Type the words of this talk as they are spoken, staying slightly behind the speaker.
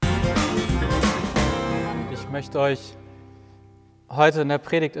möchte euch heute in der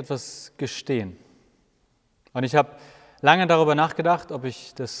Predigt etwas gestehen. Und ich habe lange darüber nachgedacht, ob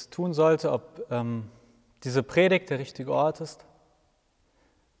ich das tun sollte, ob diese Predigt der richtige Ort ist.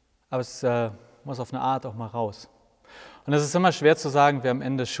 Aber es muss auf eine Art auch mal raus. Und es ist immer schwer zu sagen, wer am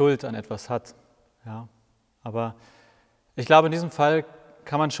Ende Schuld an etwas hat. Ja? Aber ich glaube, in diesem Fall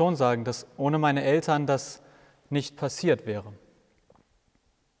kann man schon sagen, dass ohne meine Eltern das nicht passiert wäre.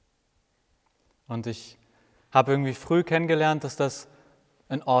 Und ich habe irgendwie früh kennengelernt, dass das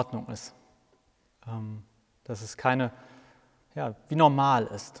in Ordnung ist. Dass es wie normal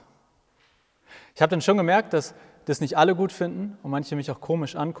ist. Ich habe dann schon gemerkt, dass das nicht alle gut finden und manche mich auch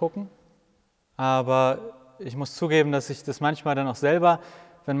komisch angucken. Aber ich muss zugeben, dass ich das manchmal dann auch selber,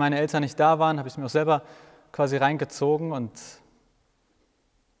 wenn meine Eltern nicht da waren, habe ich es mir auch selber quasi reingezogen. Und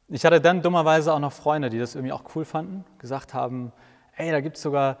ich hatte dann dummerweise auch noch Freunde, die das irgendwie auch cool fanden, gesagt haben, ey, da gibt es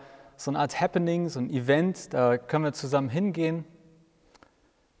sogar so eine Art Happening, so ein Event, da können wir zusammen hingehen.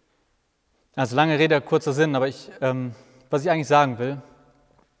 Also lange Rede, kurzer Sinn, aber was ich eigentlich sagen will,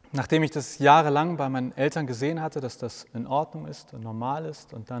 nachdem ich das jahrelang bei meinen Eltern gesehen hatte, dass das in Ordnung ist und normal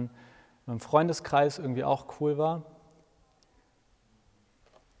ist und dann im Freundeskreis irgendwie auch cool war,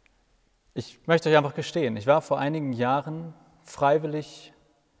 ich möchte euch einfach gestehen, ich war vor einigen Jahren freiwillig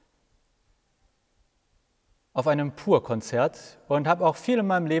auf einem Pur-Konzert und habe auch viel in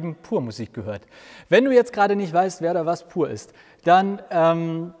meinem Leben Pur-Musik gehört. Wenn du jetzt gerade nicht weißt, wer oder was Pur ist,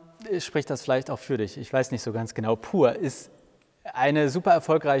 dann spricht das vielleicht auch für dich. Ich weiß nicht so ganz genau. Pur ist eine super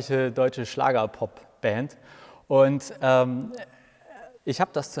erfolgreiche deutsche Schlager-Pop-Band und ich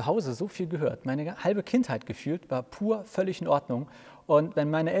habe das zu Hause so viel gehört. Meine halbe Kindheit gefühlt war Pur völlig in Ordnung. Und wenn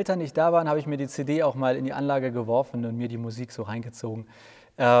meine Eltern nicht da waren, habe ich mir die CD auch mal in die Anlage geworfen und mir die Musik so reingezogen.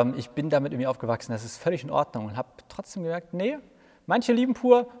 Ich bin damit irgendwie aufgewachsen, das ist völlig in Ordnung und habe trotzdem gemerkt, nee, manche lieben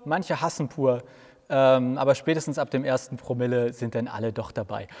Pur, manche hassen Pur, aber spätestens ab dem ersten Promille sind dann alle doch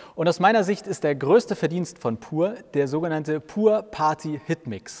dabei. Und aus meiner Sicht ist der größte Verdienst von Pur der sogenannte Pur Party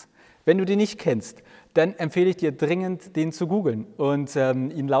Hitmix. Wenn du den nicht kennst, dann empfehle ich dir dringend, den zu googeln und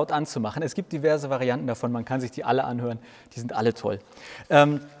ihn laut anzumachen. Es gibt diverse Varianten davon, man kann sich die alle anhören, die sind alle toll.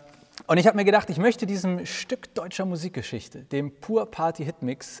 Und ich habe mir gedacht, ich möchte diesem Stück deutscher Musikgeschichte, dem Pur Party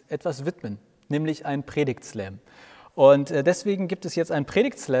Hitmix, etwas widmen, nämlich einen PredigtSlam. Und deswegen gibt es jetzt einen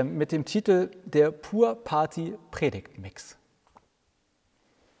PredigtSlam mit dem Titel der Pur Party Predigtmix.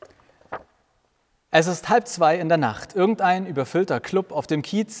 Es ist 1:30 in der Nacht. Irgendein überfüllter Club auf dem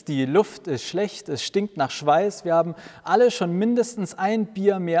Kiez. Die Luft ist schlecht, es stinkt nach Schweiß. Wir haben alle schon mindestens ein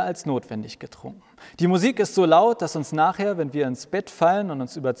Bier mehr als notwendig getrunken. Die Musik ist so laut, dass uns nachher, wenn wir ins Bett fallen und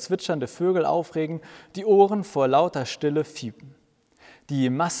uns über zwitschernde Vögel aufregen, die Ohren vor lauter Stille fiepen. Die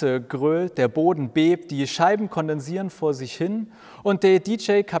Masse grölt, der Boden bebt, die Scheiben kondensieren vor sich hin und der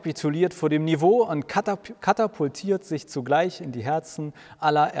DJ kapituliert vor dem Niveau und katapultiert sich zugleich in die Herzen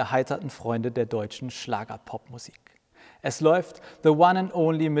aller erheiterten Freunde der deutschen Schlagerpopmusik. Es läuft The One and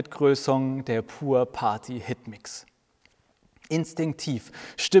Only mit Größung, der Pur Party Hitmix. Instinktiv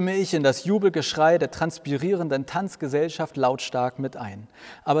stimme ich in das Jubelgeschrei der transpirierenden Tanzgesellschaft lautstark mit ein.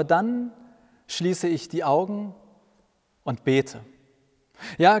 Aber dann schließe ich die Augen und bete.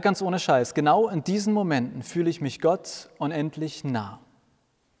 Ja, ganz ohne Scheiß, genau in diesen Momenten fühle ich mich Gott unendlich nah.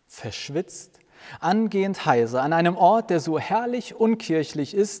 Verschwitzt, angehend heiser, an einem Ort, der so herrlich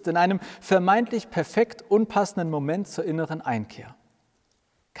unkirchlich ist, in einem vermeintlich perfekt unpassenden Moment zur inneren Einkehr.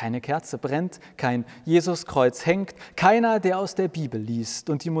 Keine Kerze brennt, kein Jesuskreuz hängt, keiner, der aus der Bibel liest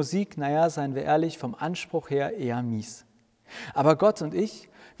und die Musik, seien wir ehrlich, vom Anspruch her eher mies. Aber Gott und ich,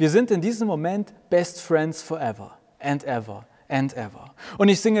 wir sind in diesem Moment best friends forever and ever. And ever. Und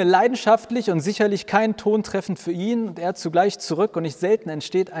ich singe leidenschaftlich und sicherlich keinen Ton treffend für ihn und er zugleich zurück und nicht selten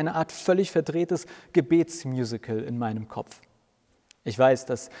entsteht eine Art völlig verdrehtes Gebetsmusical in meinem Kopf. Ich weiß,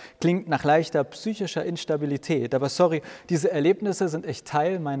 das klingt nach leichter psychischer Instabilität, aber sorry, diese Erlebnisse sind echt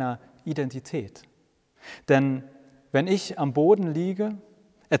Teil meiner Identität. Denn wenn ich am Boden liege,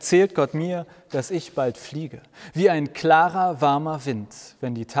 erzählt Gott mir, dass ich bald fliege, wie ein klarer, warmer Wind,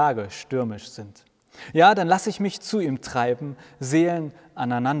 wenn die Tage stürmisch sind. Ja, dann lasse ich mich zu ihm treiben, Seelen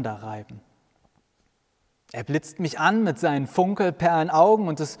aneinander reiben. Er blitzt mich an mit seinen funkelperlen Augen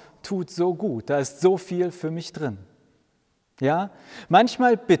und es tut so gut, da ist so viel für mich drin. Ja,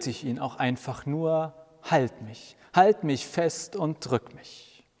 manchmal bitte ich ihn auch einfach nur, halt mich fest und drück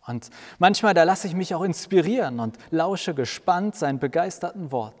mich. Und manchmal, da lasse ich mich auch inspirieren und lausche gespannt seinen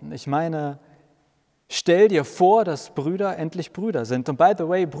begeisterten Worten. Ich meine, stell dir vor, dass Brüder endlich Brüder sind. Und by the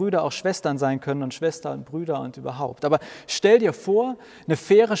way, Brüder auch Schwestern sein können und Schwestern Brüder und überhaupt. Aber stell dir vor, eine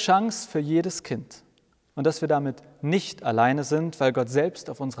faire Chance für jedes Kind. Und dass wir damit nicht alleine sind, weil Gott selbst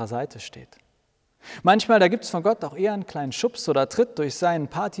auf unserer Seite steht. Manchmal, da gibt es von Gott auch eher einen kleinen Schubs oder Tritt durch seinen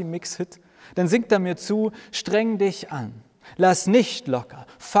Party-Mix-Hit. Dann singt er mir zu, streng dich an, lass nicht locker,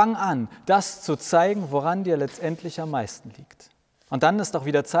 fang an, das zu zeigen, woran dir letztendlich am meisten liegt. Und dann ist auch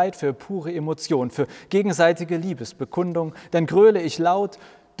wieder Zeit für pure Emotion, für gegenseitige Liebesbekundung. Dann gröle ich laut,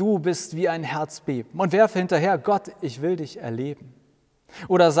 du bist wie ein Herzbeben und werfe hinterher, Gott, ich will dich erleben.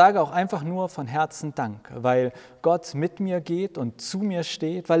 Oder sage auch einfach nur von Herzen Danke, weil Gott mit mir geht und zu mir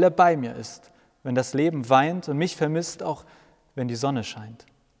steht, weil er bei mir ist, wenn das Leben weint und mich vermisst, auch wenn die Sonne scheint.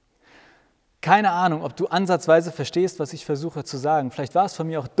 Keine Ahnung, ob du ansatzweise verstehst, was ich versuche zu sagen. Vielleicht war es von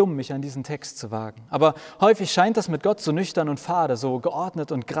mir auch dumm, mich an diesen Text zu wagen. Aber häufig scheint das mit Gott so nüchtern und fade, so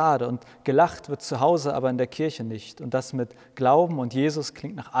geordnet und gerade. Und gelacht wird zu Hause, aber in der Kirche nicht. Und das mit Glauben und Jesus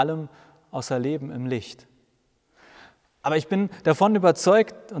klingt nach allem außer Leben im Licht. Aber ich bin davon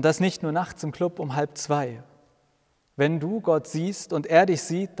überzeugt, und das nicht nur nachts im Club um 1:30. Wenn du Gott siehst und er dich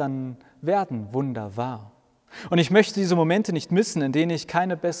sieht, dann werden Wunder wahr. Und ich möchte diese Momente nicht missen, in denen ich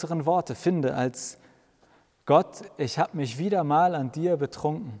keine besseren Worte finde als Gott, ich habe mich wieder mal an dir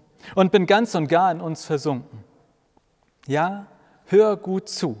betrunken und bin ganz und gar in uns versunken. Ja, hör gut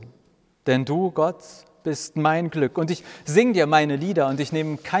zu, denn du, Gott, bist mein Glück. Und ich sing dir meine Lieder und ich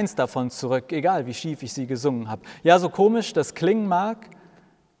nehme keins davon zurück, egal wie schief ich sie gesungen habe. Ja, so komisch das klingen mag,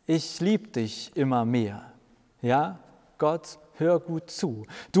 ich lieb dich immer mehr. Ja, Gott, hör gut zu.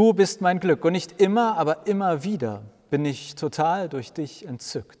 Du bist mein Glück und nicht immer, aber immer wieder bin ich total durch dich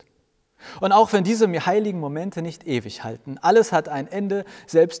entzückt. Und auch wenn diese mir heiligen Momente nicht ewig halten, alles hat ein Ende,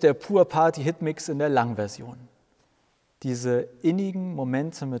 selbst der Pur Party Hitmix in der Langversion. Diese innigen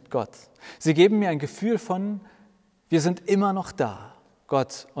Momente mit Gott, sie geben mir ein Gefühl von, wir sind immer noch da,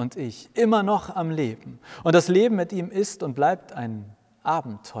 Gott und ich, immer noch am Leben. Und das Leben mit ihm ist und bleibt ein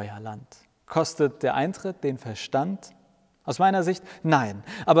Abenteuerland. Kostet der Eintritt den Verstand? Aus meiner Sicht nein,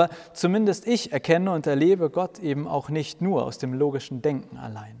 aber zumindest ich erkenne und erlebe Gott eben auch nicht nur aus dem logischen Denken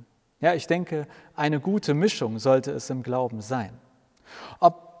allein. Ja, ich denke, eine gute Mischung sollte es im Glauben sein.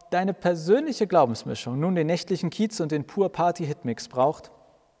 Ob deine persönliche Glaubensmischung nun den nächtlichen Kiez und den Pur Party Hitmix braucht?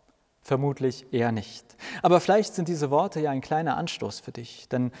 Vermutlich eher nicht. Aber vielleicht sind diese Worte ja ein kleiner Anstoß für dich,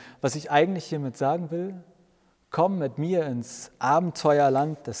 denn was ich eigentlich hiermit sagen will, komm mit mir ins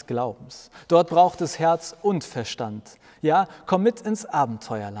Abenteuerland des Glaubens. Dort braucht es Herz und Verstand. Ja, komm mit ins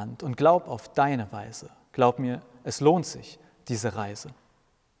Abenteuerland und glaub auf deine Weise. Glaub mir, es lohnt sich, diese Reise.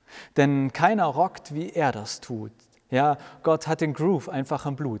 Denn keiner rockt, wie er das tut. Ja, Gott hat den Groove einfach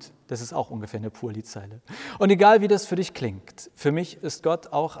im Blut. Das ist auch ungefähr eine Pur-Liedzeile. Und egal, wie das für dich klingt, für mich ist Gott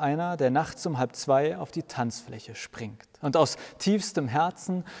auch einer, der nachts um 1:30 auf die Tanzfläche springt und aus tiefstem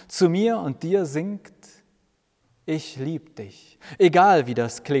Herzen zu mir und dir singt, ich lieb dich. Egal, wie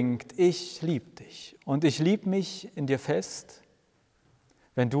das klingt, ich lieb dich. Und ich lieb mich in dir fest,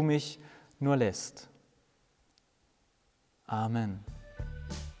 wenn du mich nur lässt. Amen.